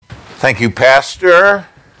Thank you, Pastor.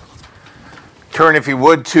 Turn, if you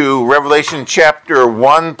would, to Revelation chapter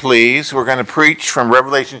 1, please. We're going to preach from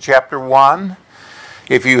Revelation chapter 1.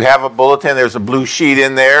 If you have a bulletin, there's a blue sheet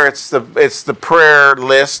in there. It's the prayer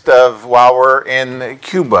list of while we're in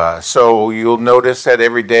Cuba. So you'll notice that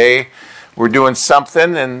every day we're doing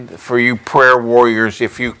something. And for you prayer warriors,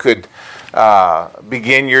 if you could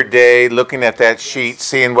begin your day looking at that sheet,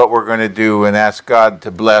 seeing what we're going to do, and ask God to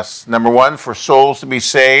bless, number one, for souls to be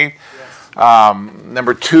saved.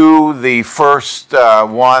 Number two, the first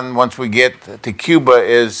one, once we get to Cuba,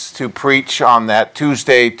 is to preach on that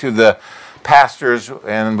Tuesday to the pastors.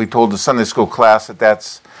 And we told the Sunday school class that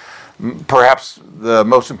that's perhaps the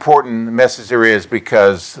most important message there is,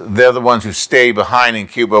 because they're the ones who stay behind in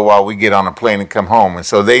Cuba while we get on a plane and come home. And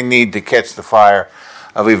so they need to catch the fire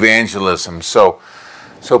of evangelism. So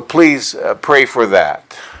please pray for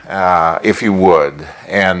that, if you would.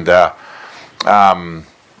 And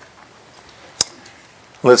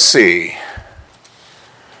let's see.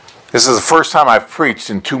 This is the first time I've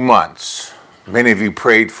preached in 2 months. Many of you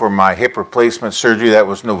prayed for my hip replacement surgery. That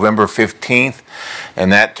was November 15th,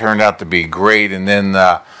 and that turned out to be great. And then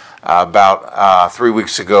about 3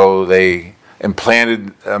 weeks ago, they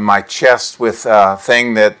implanted my chest with a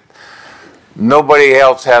thing that nobody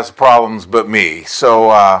else has problems but me.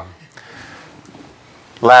 So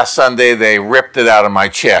last Sunday, they ripped it out of my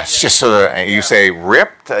chest. Just so that you say,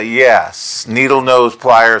 ripped? Yes. Needle nose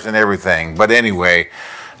pliers and everything. But anyway,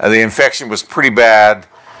 the infection was pretty bad.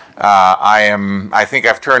 I think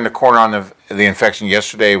I've turned the corner on the infection.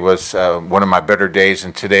 Yesterday was one of my better days,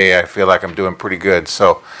 and today I feel like I'm doing pretty good.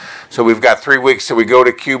 So we've got 3 weeks till we go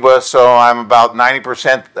to Cuba, so I'm about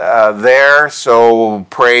 90% there. So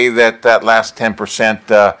pray that last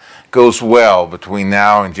 10% goes well between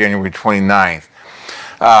now and January 29th.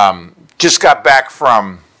 Just got back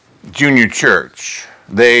from junior church.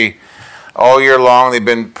 All year long, they've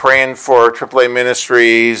been praying for AAA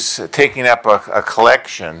Ministries, taking up a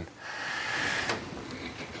collection.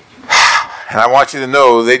 And I want you to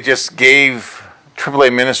know, they just gave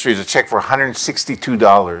AAA Ministries a check for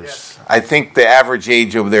 $162. Yes. I think the average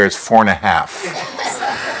age over there is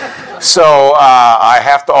 4.5. So I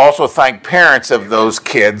have to also thank parents of those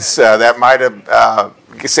kids that might have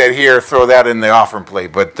said, here, throw that in the offering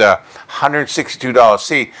plate. But $162.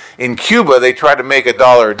 See, in Cuba, they try to make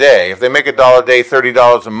 $1 a day. If they make $1 a day,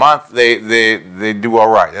 $30 a month, they do all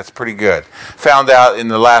right. That's pretty good. Found out in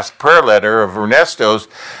the last prayer letter of Ernesto's,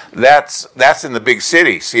 that's in the big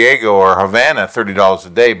city, Ciego or Havana, $30 a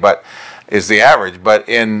day, but is the average. But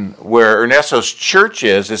in where Ernesto's church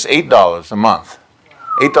is, it's $8 a month.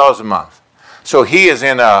 $8 a month. So he is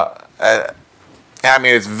in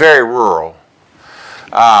it's very rural.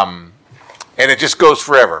 And it just goes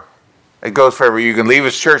forever. It goes forever. You can leave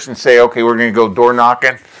his church and say, okay, we're going to go door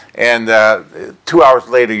knocking. And 2 hours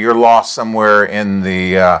later, you're lost somewhere in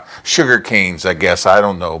the sugar canes, I guess. I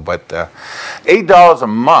don't know. But $8 a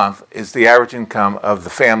month is the average income of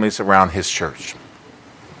the families around his church.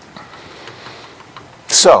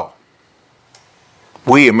 So,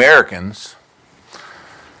 we Americans,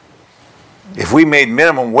 if we made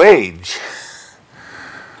minimum wage,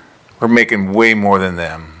 we're making way more than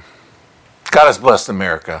them. God has blessed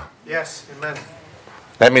America. Yes, amen.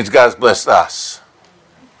 That means God has blessed us.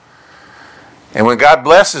 And when God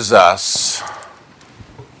blesses us,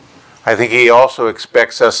 I think He also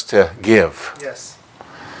expects us to give. Yes.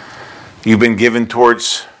 You've been given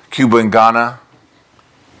towards Cuba and Ghana.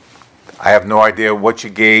 I have no idea what you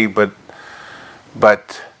gave,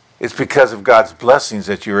 but it's because of God's blessings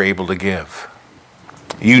that you're able to give.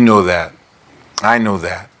 You know that. I know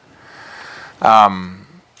that.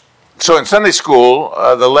 So in Sunday school,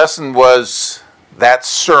 the lesson was that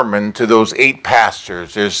sermon to those 8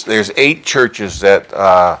 pastors. There's 8 churches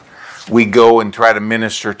that we go and try to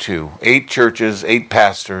minister to. 8 churches, 8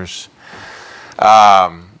 pastors.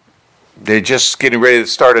 They're just getting ready to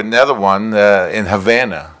start another one in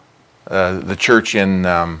Havana. The church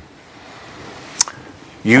in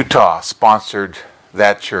Utah sponsored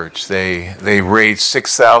that church. They raised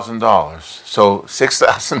 $6,000. So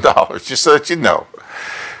 $6,000, just so that you know,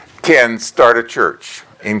 can start a church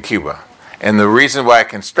in Cuba. And the reason why I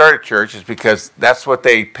can start a church is because that's what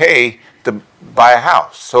they pay to buy a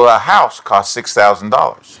house. So a house costs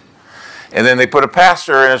 $6,000. And then they put a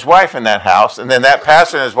pastor and his wife in that house, and then that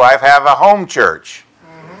pastor and his wife have a home church.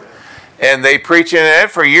 And they preach in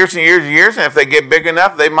it for years and years and years, and if they get big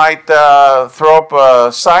enough, they might throw up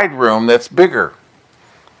a side room that's bigger.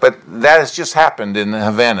 But that has just happened in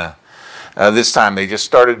Havana this time. They just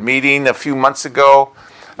started meeting a few months ago.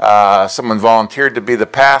 Someone volunteered to be the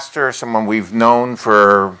pastor, someone we've known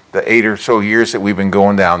for the 8 or so years that we've been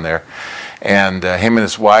going down there. And him and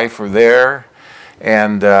his wife are there.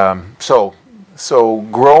 And so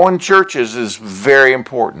growing churches is very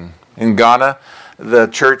important. In Ghana, the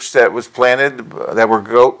church that was planted, that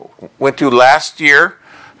went to last year,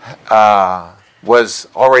 was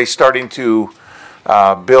already starting to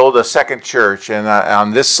build a second church. And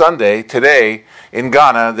on this Sunday, today, in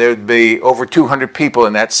Ghana, there would be over 200 people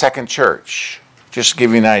in that second church. Just to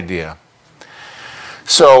give you an idea.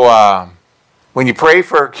 So when you pray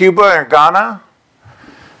for Cuba or Ghana,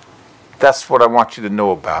 that's what I want you to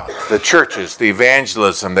know about. The churches, the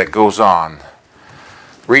evangelism that goes on.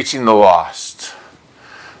 Reaching the lost.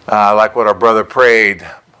 Like what our brother prayed,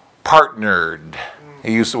 partnered.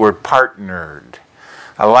 He used the word partnered.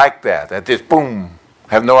 I like that. That just boom.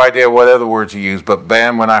 I have no idea what other words he used, but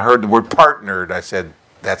bam, when I heard the word partnered, I said,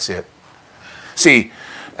 that's it. See,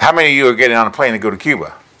 how many of you are getting on a plane to go to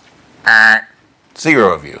Cuba?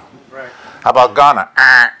 0 of you. Right. How about Ghana?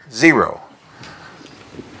 0.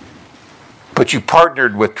 But you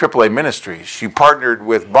partnered with AAA Ministries. You partnered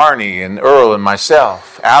with Barney and Earl and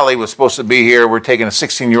myself. Allie was supposed to be here. We're taking a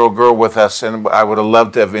 16-year-old girl with us, and I would have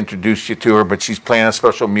loved to have introduced you to her, but she's playing a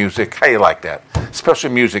special music. How you like that?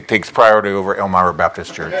 Special music takes priority over Elmira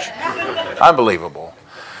Baptist Church. Unbelievable.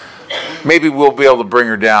 Maybe we'll be able to bring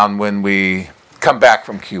her down when we come back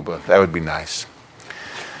from Cuba. That would be nice.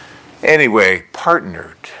 Anyway,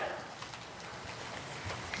 partnered.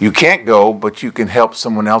 You can't go, but you can help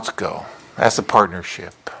someone else go. That's a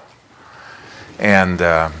partnership. And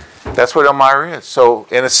that's what Elmira is. So,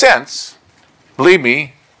 in a sense, believe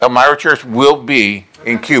me, Elmira Church will be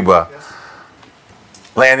in Cuba,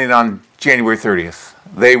 landing on January 30th.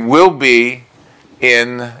 They will be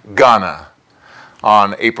in Ghana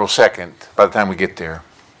on April 2nd by the time we get there.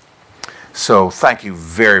 So, thank you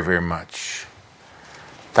very, very much.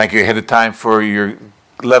 Thank you ahead of time for your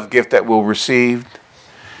love gift that we'll receive.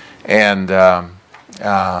 And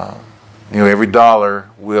every dollar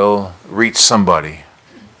will reach somebody.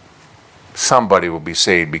 Somebody will be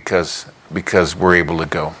saved because we're able to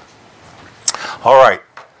go. All right.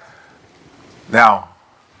 Now,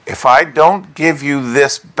 if I don't give you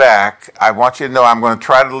this back, I want you to know I'm going to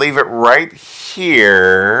try to leave it right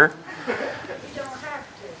here. You don't have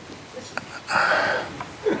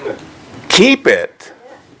to. Keep it.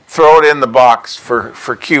 Throw it in the box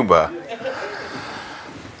for Cuba.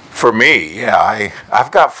 For me, yeah,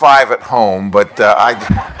 I've got 5 at home, but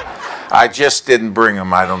I just didn't bring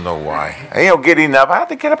them. I don't know why. Getting up, I had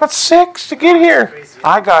to get up at 6 to get here.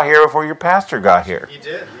 I got here before your pastor got here. You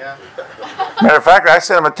did, yeah. Matter of fact, I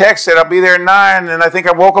sent him a text, said I'll be there at 9, and I think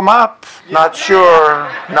I woke him up. Yeah.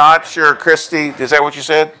 Not sure. Christy, is that what you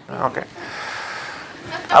said? Okay.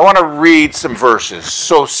 I want to read some verses.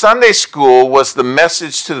 So Sunday school was the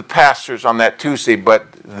message to the pastors on that Tuesday, but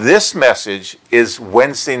this message is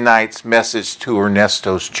Wednesday night's message to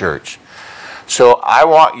Ernesto's church. So I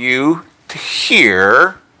want you to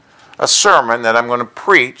hear a sermon that I'm going to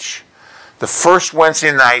preach the first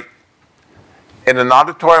Wednesday night in an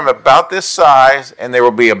auditorium about this size, and there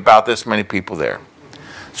will be about this many people there.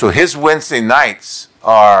 So his Wednesday nights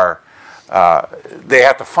are, they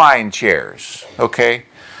have to find chairs, okay?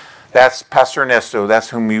 That's Pastor Ernesto.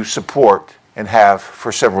 That's whom you support and have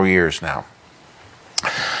for several years now.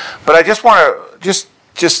 But I just want to,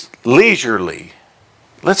 just leisurely,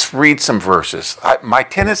 let's read some verses. My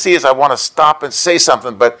tendency is I want to stop and say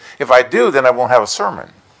something, but if I do, then I won't have a sermon.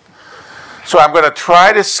 So I'm going to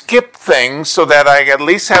try to skip things so that I at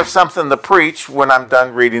least have something to preach when I'm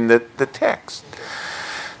done reading the text.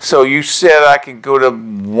 So you said I can go to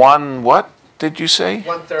what did you say?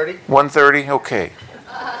 1:30. 1:30? Okay.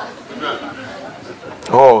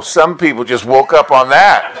 Oh, some people just woke up on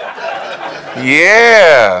that.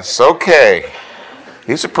 Yes, okay.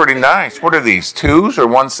 These are pretty nice. What are these, 2s or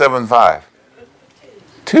 175?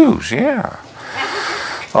 2s, yeah.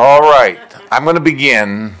 All right, I'm going to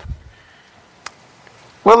begin.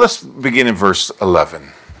 Well, let's begin in verse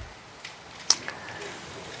 11.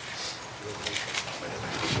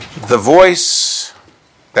 The voice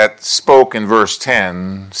that spoke in verse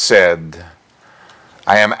 10 said,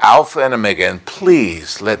 I am Alpha and Omega, and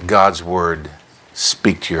please let God's word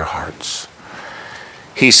speak to your hearts.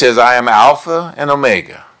 He says, I am Alpha and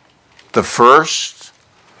Omega, the first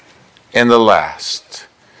and the last.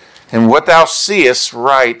 And what thou seest,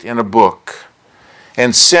 write in a book,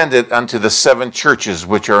 and send it unto the 7 churches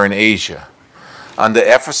which are in Asia, unto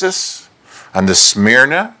Ephesus, unto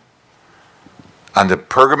Smyrna, unto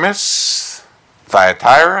Pergamos,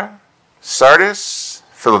 Thyatira, Sardis,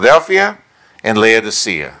 Philadelphia, and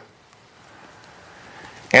Laodicea.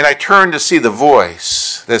 And I turned to see the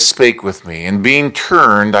voice that spake with me. And being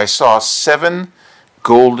turned, I saw 7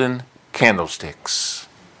 golden candlesticks.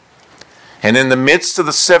 And in the midst of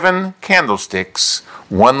the 7 candlesticks,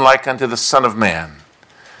 one like unto the Son of Man,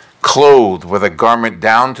 clothed with a garment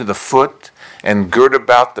down to the foot, and girt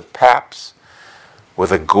about the paps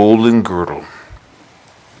with a golden girdle.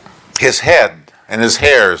 His head and his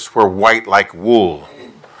hairs were white like wool,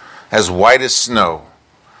 as white as snow,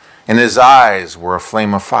 and his eyes were a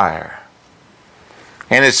flame of fire.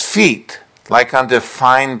 And his feet like unto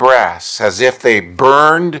fine brass, as if they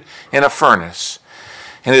burned in a furnace,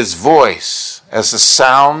 and his voice as the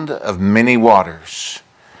sound of many waters.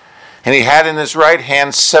 And he had in his right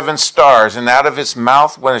hand 7 stars, and out of his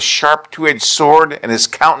mouth went a sharp 2-edged sword, and his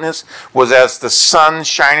countenance was as the sun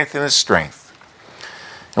shineth in his strength.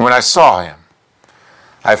 And when I saw him,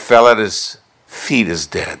 I fell at his feet as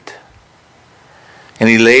dead. And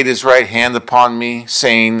he laid his right hand upon me,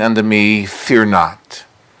 saying unto me, Fear not,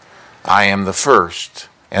 I am the first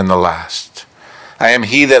and the last. I am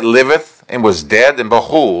he that liveth and was dead, and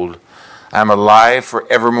behold, I am alive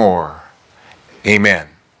forevermore. Amen.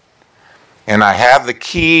 And I have the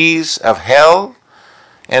keys of hell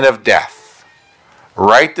and of death.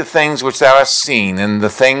 Write the things which thou hast seen, and the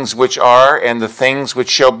things which are, and the things which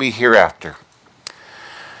shall be hereafter.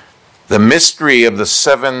 The mystery of the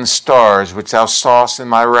 7 stars which thou sawest in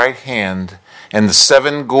my right hand, and the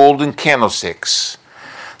 7 golden candlesticks.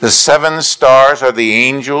 The 7 stars are the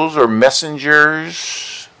angels or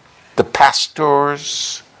messengers, the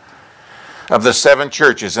pastors of the 7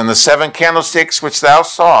 churches, and the 7 candlesticks which thou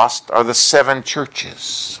sawest are the 7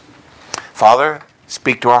 churches. Father,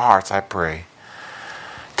 speak to our hearts, I pray.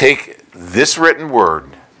 Take this written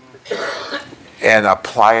word and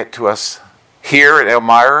apply it to us here at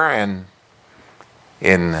Elmira and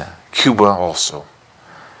in Cuba also.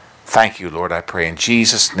 Thank you, Lord, I pray in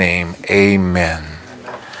Jesus' name, amen.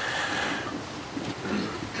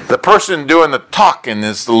 The person doing the talking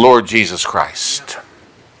is the Lord Jesus Christ.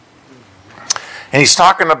 And he's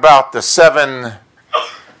talking about the 7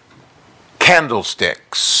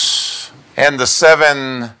 candlesticks and the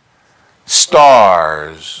 7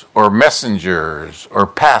 stars or messengers or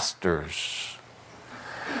pastors.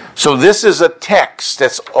 So this is a text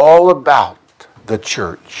that's all about the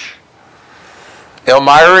church.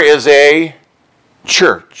 Elmira is a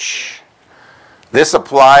church. This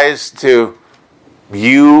applies to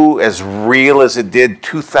you as real as it did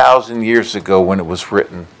 2,000 years ago when it was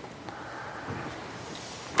written.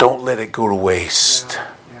 Don't let it go to waste.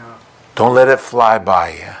 Don't let it fly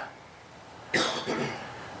by you.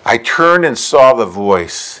 I turned and saw the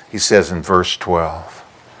voice, he says in verse 12.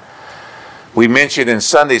 We mentioned in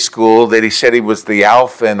Sunday school that he said he was the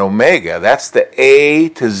Alpha and Omega. That's the A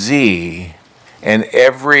to Z and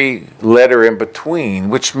every letter in between,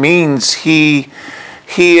 which means he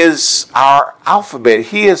is our alphabet.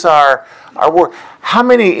 He is our word. How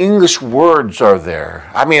many English words are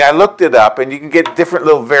there? I mean, I looked it up, and you can get different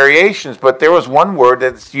little variations, but there was one word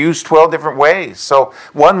that's used 12 different ways. So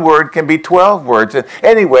one word can be 12 words. And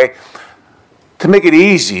anyway, to make it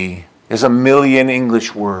easy, there's 1,000,000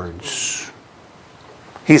 English words.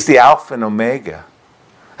 He's the Alpha and Omega.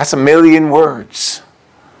 That's 1,000,000 words.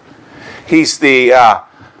 He's the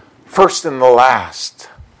first and the last.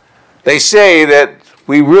 They say that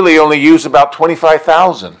we really only use about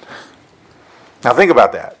 25,000. Now think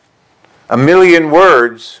about that. 1,000,000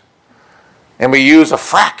 words, and we use a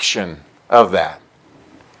fraction of that.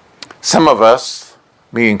 Some of us,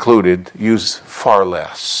 me included, use far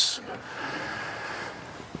less.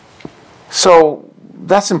 So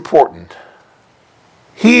that's important.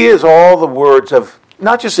 He is all the words of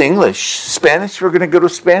not just English, Spanish. We're going to go to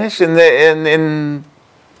Spanish, and in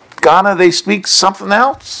Ghana they speak something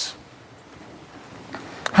else.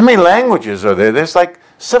 How many languages are there? There's like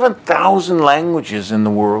 7,000 languages in the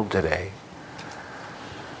world today.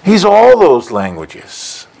 He's all those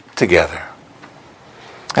languages together.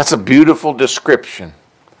 That's a beautiful description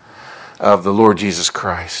of the Lord Jesus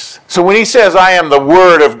Christ. So when he says, I am the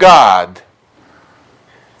Word of God,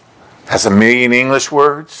 that's 1,000,000 English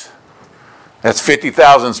words. That's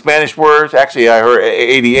 50,000 Spanish words. Actually, I heard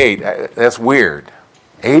 88. That's weird.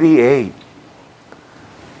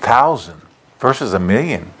 88,000 versus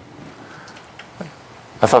 1,000,000.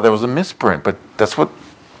 I thought that was a misprint, but that's what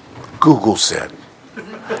Google said.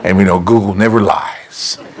 And we know Google never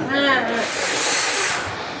lies.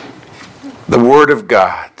 The Word of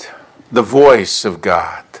God, the voice of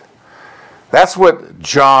God. That's what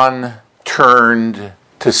John turned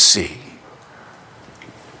to see.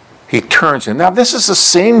 He turns in. Now, this is the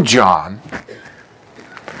same John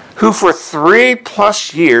who for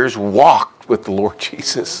 3+ years walked with the Lord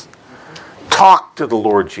Jesus, talked to the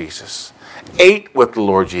Lord Jesus, ate with the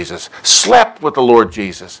Lord Jesus, slept with the Lord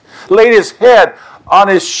Jesus, laid his head on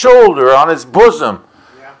his shoulder, on his bosom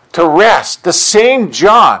to rest. The same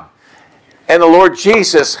John and the Lord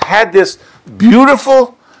Jesus had this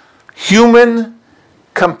beautiful human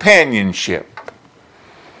companionship.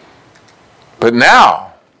 But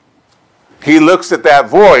now, he looks at that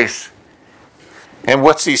voice, and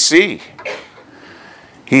what's he see?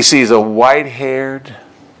 He sees a white-haired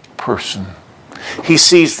person. He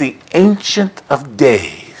sees the Ancient of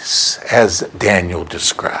Days, as Daniel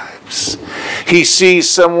describes. He sees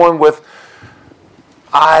someone with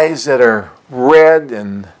eyes that are red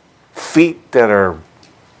and feet that are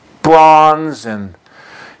bronze, and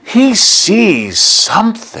he sees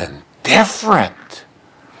something different.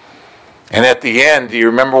 And at the end, do you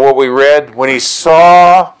remember what we read? When he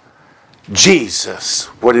saw Jesus,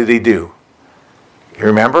 what did he do? You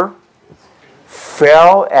remember?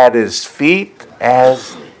 Fell at his feet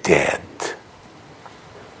as dead.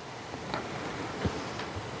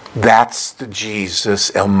 That's the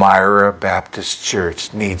Jesus Elmira Baptist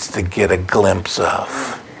Church needs to get a glimpse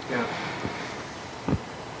of.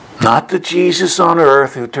 Not the Jesus on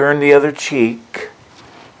earth who turned the other cheek,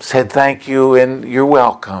 said thank you and you're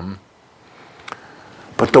welcome,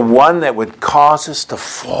 but the one that would cause us to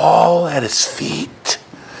fall at his feet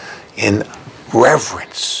in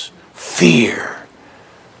reverence, fear,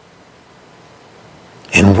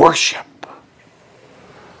 in worship.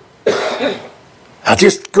 I'll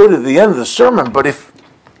just go to the end of the sermon, but if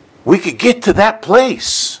we could get to that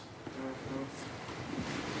place,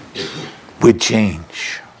 we'd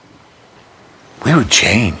change. We would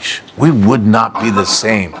change. We would not be the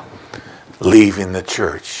same leaving the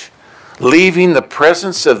church. Leaving the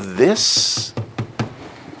presence of this.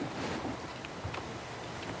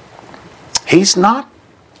 He's not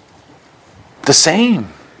the same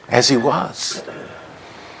as he was.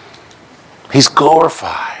 He's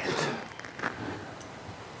glorified.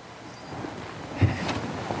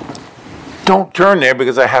 Don't turn there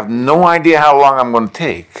because I have no idea how long I'm going to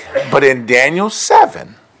take. But in Daniel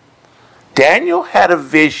 7, Daniel had a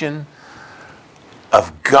vision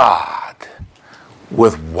of God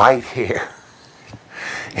with white hair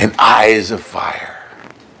and eyes of fire.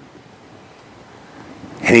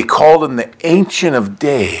 And he called him the Ancient of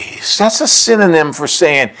Days. That's a synonym for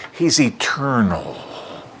saying he's eternal.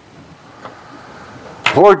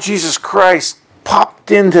 Lord Jesus Christ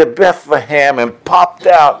popped into Bethlehem and popped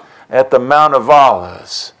out at the Mount of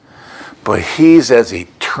Olives. But he's as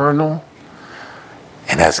eternal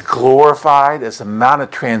and as glorified as the Mount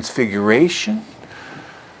of Transfiguration.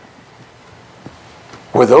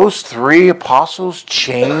 Were those three apostles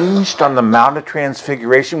changed on the Mount of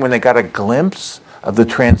Transfiguration when they got a glimpse of the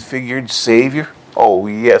transfigured Savior? Oh,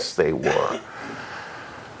 yes, they were.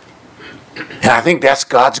 And I think that's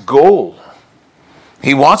God's goal.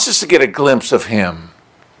 He wants us to get a glimpse of him.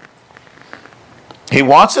 He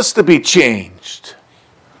wants us to be changed.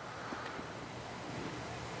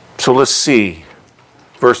 So let's see.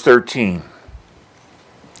 Verse 13.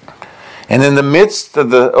 And in the midst of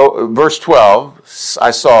verse 12,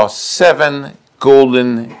 I saw 7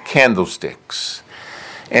 golden candlesticks.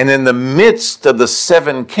 And in the midst of the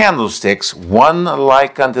 7 candlesticks, one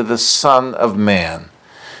like unto the Son of Man,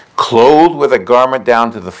 clothed with a garment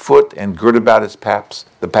down to the foot and girded about his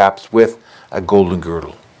the paps with a golden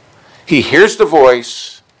girdle. He hears the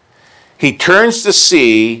voice. He turns to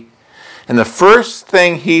see. And the first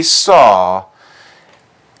thing he saw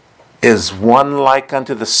is one like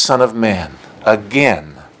unto the Son of Man.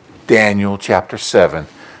 Again, Daniel chapter 7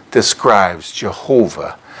 describes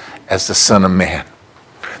Jehovah as the Son of Man.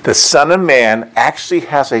 The Son of Man actually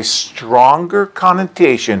has a stronger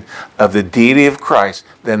connotation of the deity of Christ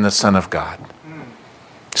than the Son of God.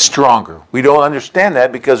 Stronger. We don't understand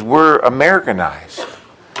that because we're Americanized.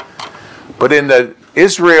 But in the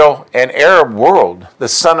Israel and Arab world, the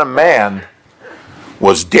Son of Man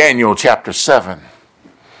was Daniel chapter 7.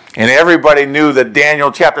 And everybody knew that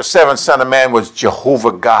Daniel chapter 7, Son of Man, was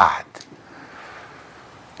Jehovah God.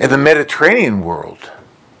 In the Mediterranean world,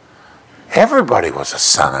 everybody was a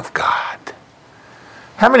son of God.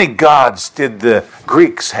 How many gods did the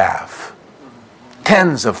Greeks have?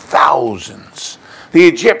 Tens of thousands. The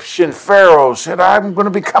Egyptian pharaoh said, I'm going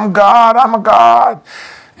to become God. I'm a god.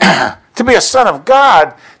 To be a son of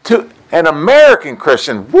God, to an American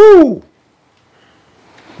Christian, woo!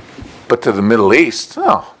 But to the Middle East,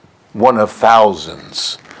 oh, one of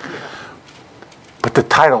thousands. But the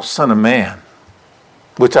title Son of Man,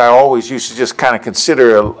 which I always used to just kind of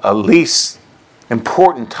consider a least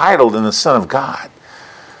important title than the Son of God.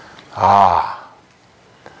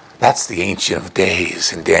 That's the Ancient of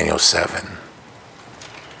Days in Daniel 7.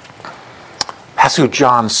 That's who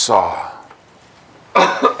John saw.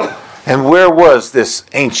 And where was this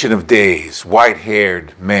Ancient of Days,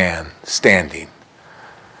 white-haired man standing?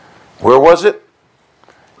 Where was it?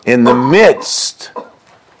 In the midst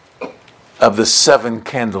of the 7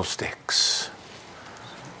 candlesticks.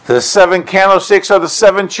 The 7 candlesticks are the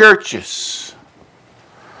 7 churches.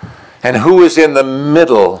 And who is in the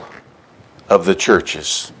middle of the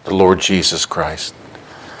churches? The Lord Jesus Christ.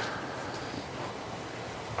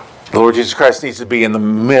 The Lord Jesus Christ needs to be in the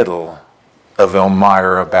middle of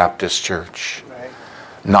Elmira Baptist Church. Right.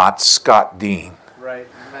 Not Scott Dean. Right.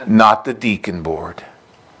 Amen. Not the deacon board.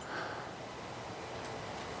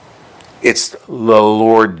 It's the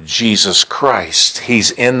Lord Jesus Christ.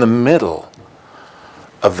 He's in the middle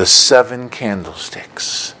of the 7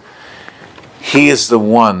 candlesticks. He is the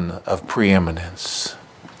one of preeminence.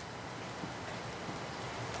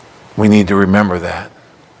 We need to remember that.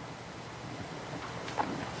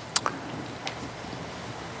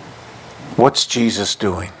 What's Jesus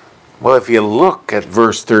doing? Well, if you look at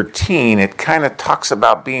verse 13, it kind of talks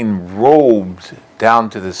about being robed down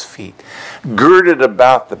to his feet, girded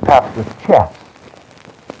about the chest.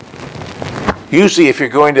 Usually, if you're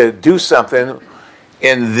going to do something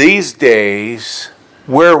in these days,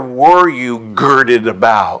 where were you girded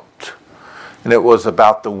about? And it was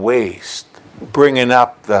about the waist, bringing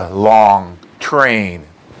up the long train,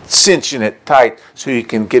 cinching it tight so you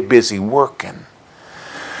can get busy working.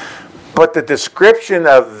 But the description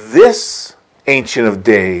of this Ancient of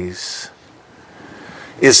Days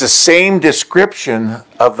is the same description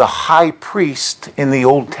of the high priest in the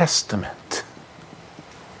Old Testament.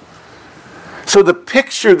 So the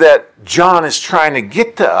picture that John is trying to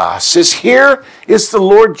get to us is here is the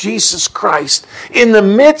Lord Jesus Christ in the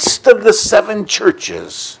midst of the 7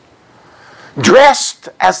 churches, dressed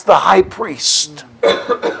as the high priest,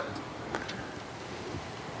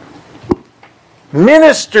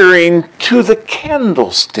 ministering to the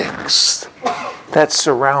candlesticks that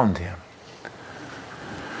surround him.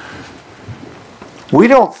 We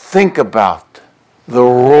don't think about the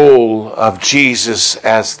role of Jesus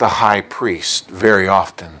as the high priest very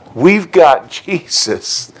often. We've got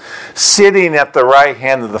Jesus sitting at the right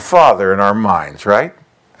hand of the Father in our minds, right?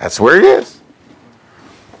 That's where he is.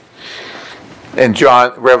 In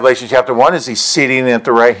Revelation chapter 1, is he sitting at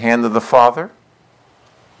the right hand of the Father?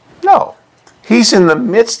 No. He's in the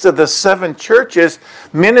midst of the 7 churches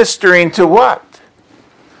ministering to what?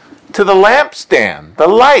 To the lampstand, the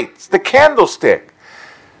lights, the candlestick.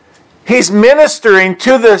 He's ministering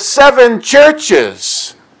to the 7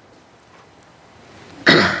 churches.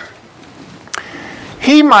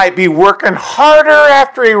 He might be working harder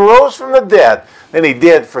after he rose from the dead than he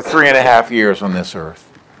did for 3.5 years on this earth.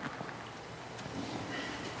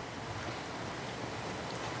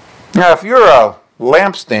 Now, if you're a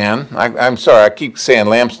lampstand, I'm sorry, I keep saying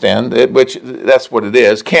lampstand, which that's what it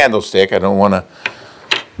is, candlestick, I don't want to,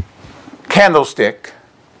 candlestick.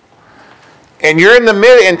 And you're in the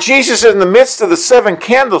middle, and Jesus is in the midst of the 7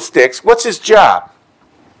 candlesticks. What's his job?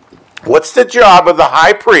 What's the job of the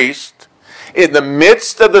high priest in the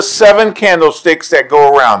midst of the 7 candlesticks that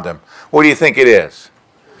go around him? What do you think it is?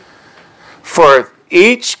 For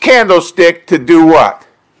each candlestick to do what?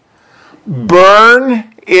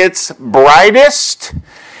 Burn its brightest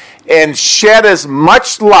and shed as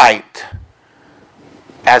much light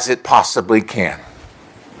as it possibly can.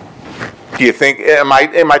 Do you think, am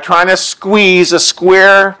I trying to squeeze a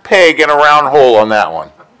square peg in a round hole on that one?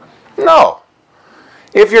 No.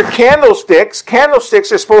 If you're candlesticks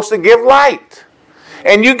are supposed to give light.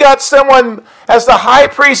 And you got someone as the high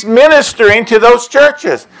priest ministering to those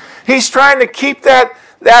churches. He's trying to keep that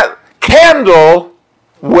candle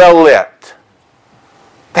well lit.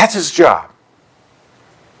 That's his job.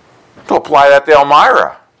 To apply that to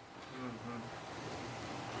Elmira.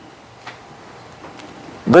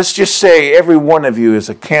 Let's just say every one of you is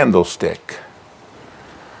a candlestick.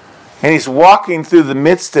 And he's walking through the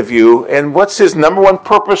midst of you. And what's his number one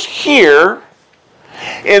purpose here?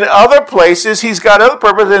 In other places, he's got other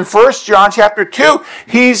purpose. In 1 John chapter 2,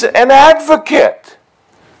 he's an advocate.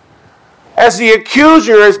 As the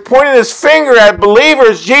accuser is pointing his finger at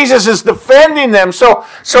believers, Jesus is defending them. So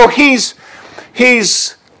he's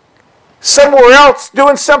somewhere else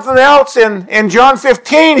doing something else. In John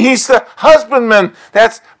 15, he's the husbandman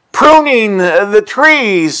that's pruning the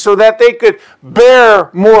trees so that they could bear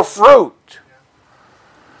more fruit.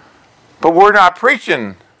 But we're not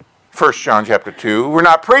preaching 1 John chapter 2. We're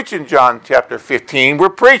not preaching John chapter 15. We're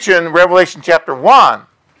preaching Revelation chapter 1.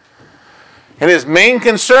 And his main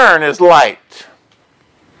concern is light.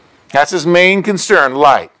 That's his main concern,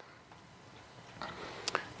 light.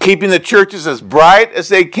 keeping the churches as bright as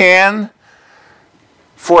they can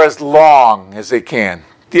for as long as they can.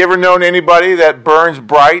 Do you ever know anybody that burns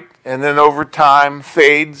bright and then over time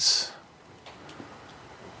fades?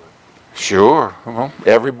 Sure. Well,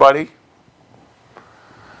 everybody.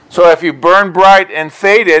 So if you burn bright and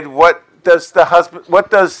faded, what does the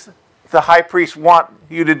high priest want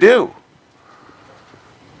you to do?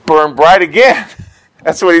 Burn bright again.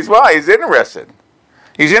 That's what he's interested.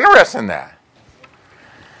 He's interested in that.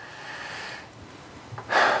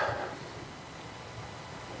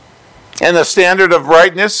 And the standard of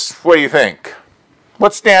brightness, what do you think?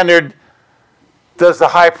 What standard does the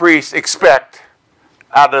high priest expect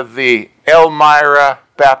out of the Elmira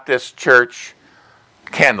Baptist Church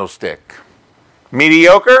candlestick?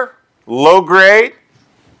 Mediocre, low grade,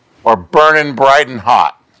 or burning bright and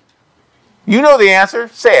hot? You know the answer.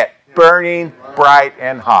 Say it. Burning bright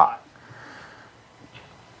and hot.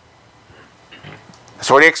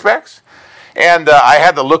 That's what he expects. And I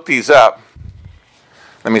had to look these up.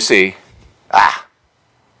 Let me see.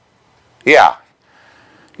 Yeah.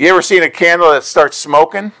 You ever seen a candle that starts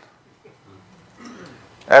smoking?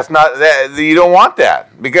 That's not that. You don't want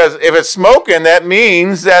that, because if it's smoking, that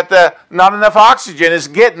means that not enough oxygen is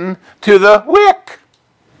getting to the wick.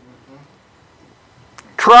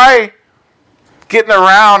 Try getting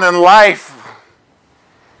around in life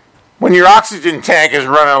when your oxygen tank is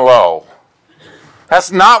running low.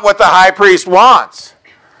 That's not what the high priest wants.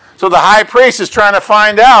 So the high priest is trying to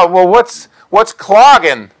find out, well, what's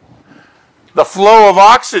clogging the flow of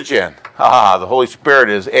oxygen? The Holy Spirit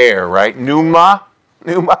is air, right? Pneuma.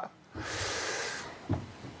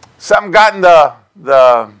 Something got in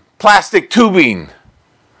the plastic tubing.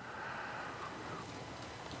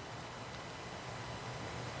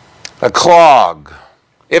 A clog.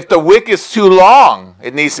 If the wick is too long,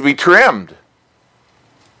 it needs to be trimmed.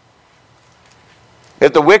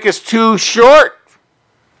 If the wick is too short,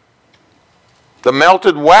 the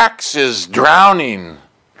melted wax is drowning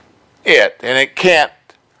it, and it can't.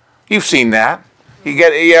 You've seen that.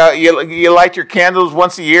 You light your candles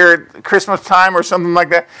once a year at Christmas time or something like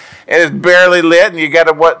that, and it's barely lit, and you got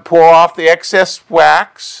to pour off the excess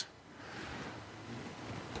wax,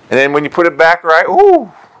 and then when you put it back right,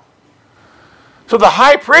 ooh. So the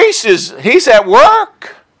high priest he's at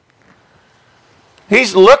work.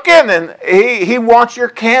 He's looking, and he wants your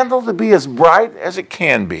candle to be as bright as it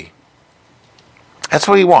can be. That's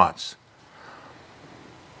what he wants.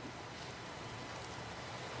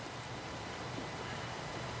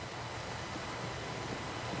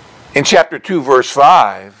 In chapter 2, verse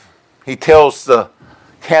 5, he tells the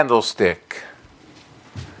candlestick,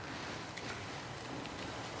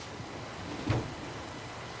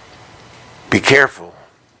 be careful.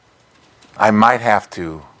 I might have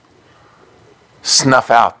to snuff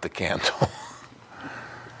out the candle.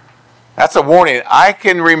 That's a warning. I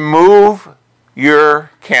can remove your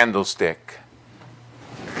candlestick.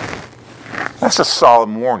 That's a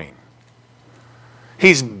solemn warning.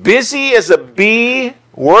 He's busy as a bee,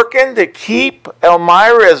 working to keep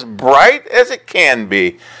Elmira as bright as it can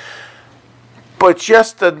be. But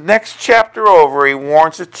just the next chapter over, he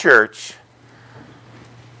warns the church,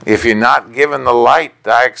 if you're not given the light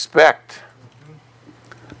I expect,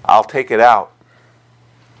 I'll take it out.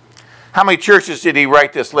 How many churches did he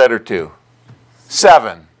write this letter to?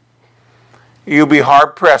 7. You'll be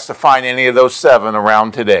hard-pressed to find any of those 7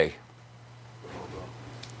 around today.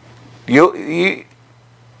 You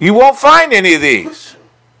won't find any of these.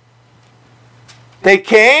 They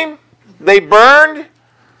came, they burned,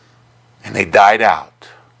 and they died out.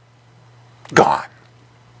 Gone.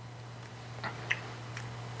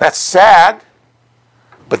 That's sad,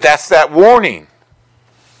 but that's that warning.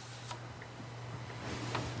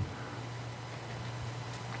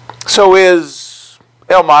 So is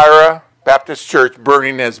Elmira Baptist Church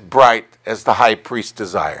burning as bright as the high priest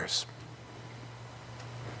desires?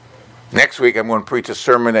 Next week, I'm going to preach a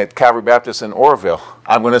sermon at Calvary Baptist in Orville.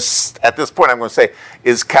 At this point, I'm going to say,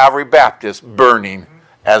 is Calvary Baptist burning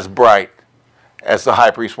as bright as the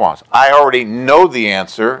high priest wants? I already know the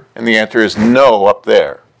answer, and the answer is no up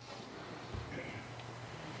there.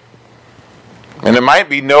 And it might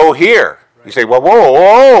be no here. You say, well,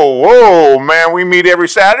 whoa, man, we meet every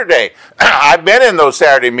Saturday. I've been in those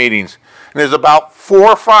Saturday meetings, and there's about 4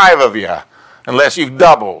 or 5 of you, unless you've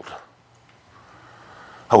doubled.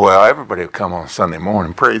 Oh, well, everybody will come on Sunday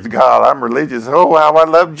morning. Praise God, I'm religious. Oh, wow, I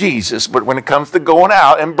love Jesus. But when it comes to going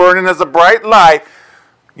out and burning as a bright light,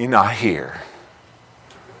 you're not here.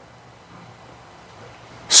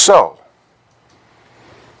 So,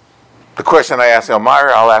 the question I asked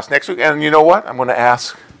Elmira, I'll ask next week. And you know what? I'm going to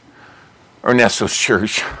ask Ernesto's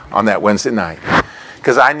church on that Wednesday night.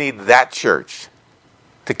 Because I need that church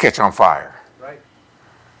to catch on fire. Right.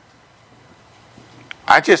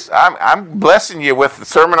 I'm blessing you with the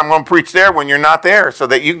sermon I'm going to preach there when you're not there so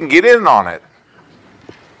that you can get in on it.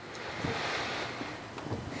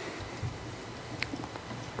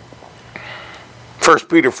 First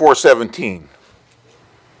Peter 4:17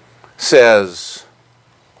 says,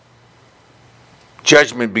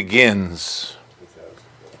 judgment begins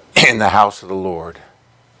in the house of the Lord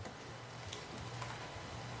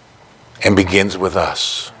and begins with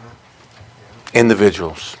us,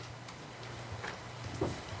 individuals.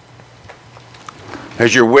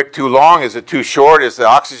 Is your wick too long? Is it too short? Is the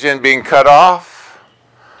oxygen being cut off?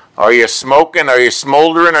 Are you smoking? Are you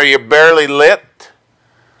smoldering? Are you barely lit?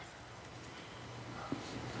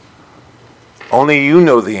 Only you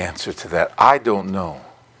know the answer to that. I don't know.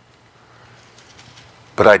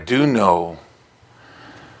 But I do know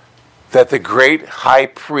that the great high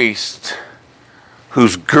priest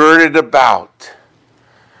who's girded about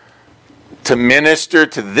to minister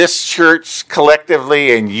to this church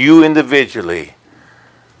collectively and you individually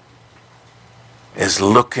is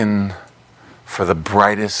looking for the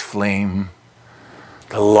brightest flame,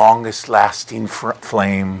 the longest lasting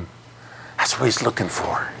flame. That's what he's looking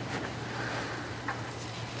for.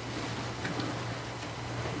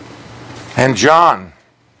 And John,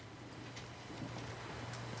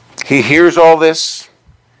 he hears all this,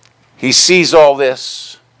 he sees all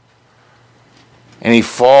this, and he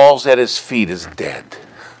falls at his feet as dead.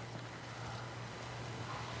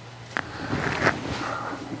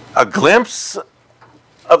 A glimpse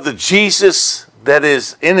of the Jesus that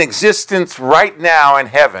is in existence right now in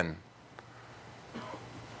heaven.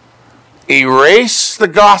 Erase the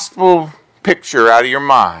gospel picture out of your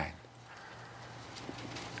mind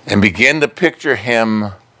and begin to picture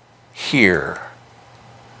him here.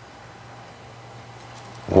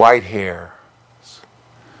 White hair,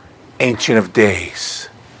 Ancient of Days,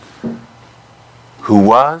 who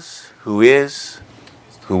was, who is,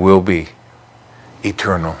 who will be,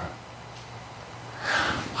 eternal.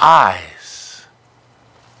 Eyes,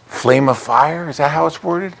 flame of fire, is that how it's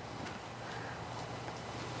worded?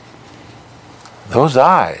 Those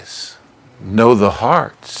eyes know the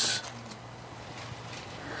hearts.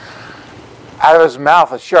 Out of his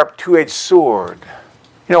mouth, a sharp two-edged sword.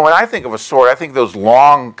 You know, when I think of a sword, I think of those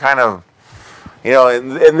long kind of, you know,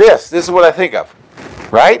 and this is what I think of,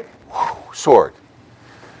 right? Sword.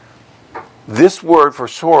 This word for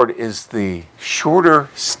sword is the shorter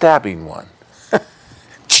stabbing one.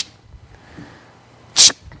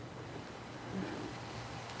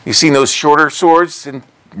 You seen those shorter swords in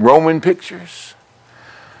Roman pictures?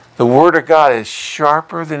 The word of God is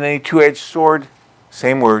sharper than any two-edged sword.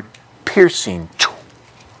 Same word. Piercing.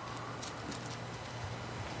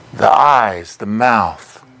 The eyes, the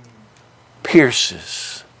mouth,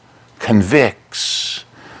 pierces, convicts.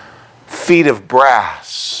 Feet of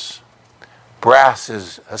brass. Brass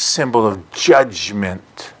is a symbol of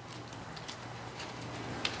judgment.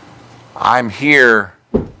 I'm here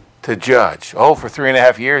to judge. Oh, for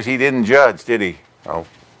 3.5 years he didn't judge, did he? Oh.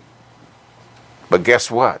 But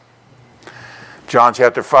guess what? John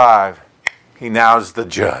chapter 5, he now is the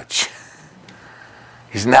judge.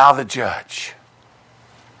 He's now the judge.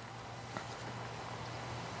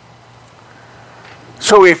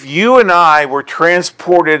 So if you and I were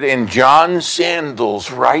transported in John's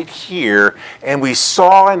sandals right here, and we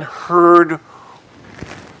saw and heard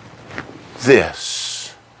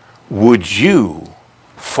this, would you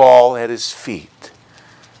fall at his feet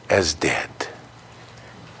as dead?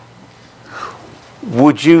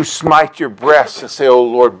 Would you smite your breast and say, "Oh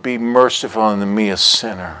Lord, be merciful unto me, a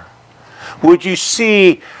sinner"? Would you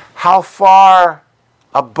see how far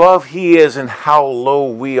above he is and how low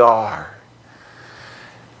we are?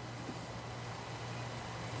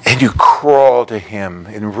 And you crawl to him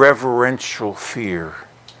in reverential fear.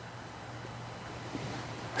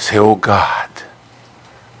 Say, "Oh God,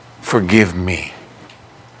 forgive me.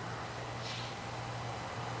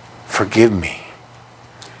 Forgive me.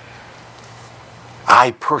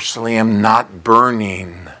 I personally am not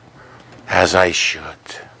burning as I should."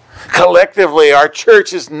 Collectively, our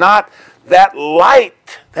church is not that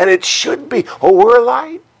light that it should be. Oh, we're a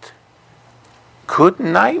light. Good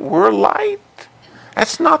night, we're a light.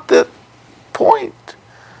 That's not the point.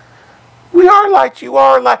 We are light, you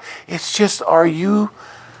are light. It's just, are you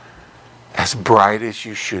as bright as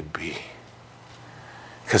you should be?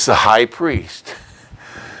 Because the high priest,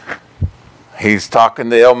 he's talking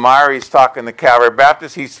to Elmira, he's talking to Calvary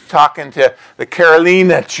Baptist, he's talking to the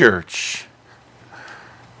Carolina Church.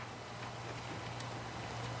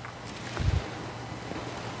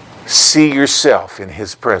 See yourself in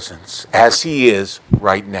His presence as He is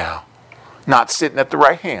right now. Not sitting at the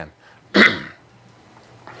right hand.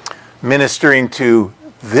 Ministering to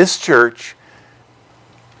this church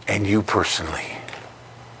and you personally.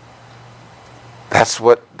 That's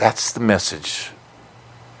the message.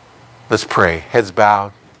 Let's pray. Heads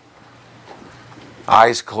bowed.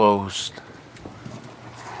 Eyes closed.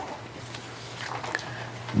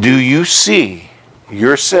 Do you see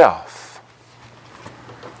yourself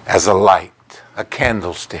as a light, a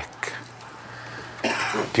candlestick?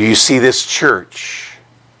 Do you see this church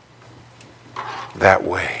that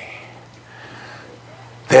way?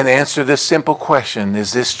 Then answer this simple question.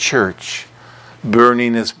 Is this church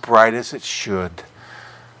burning as bright as it should?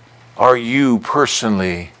 Are you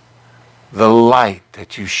personally the light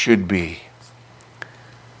that you should be?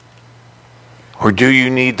 Or do you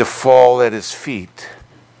need to fall at His feet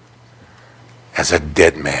as a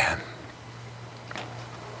dead man?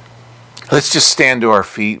 Let's just stand to our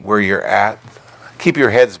feet where you're at. Keep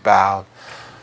your heads bowed.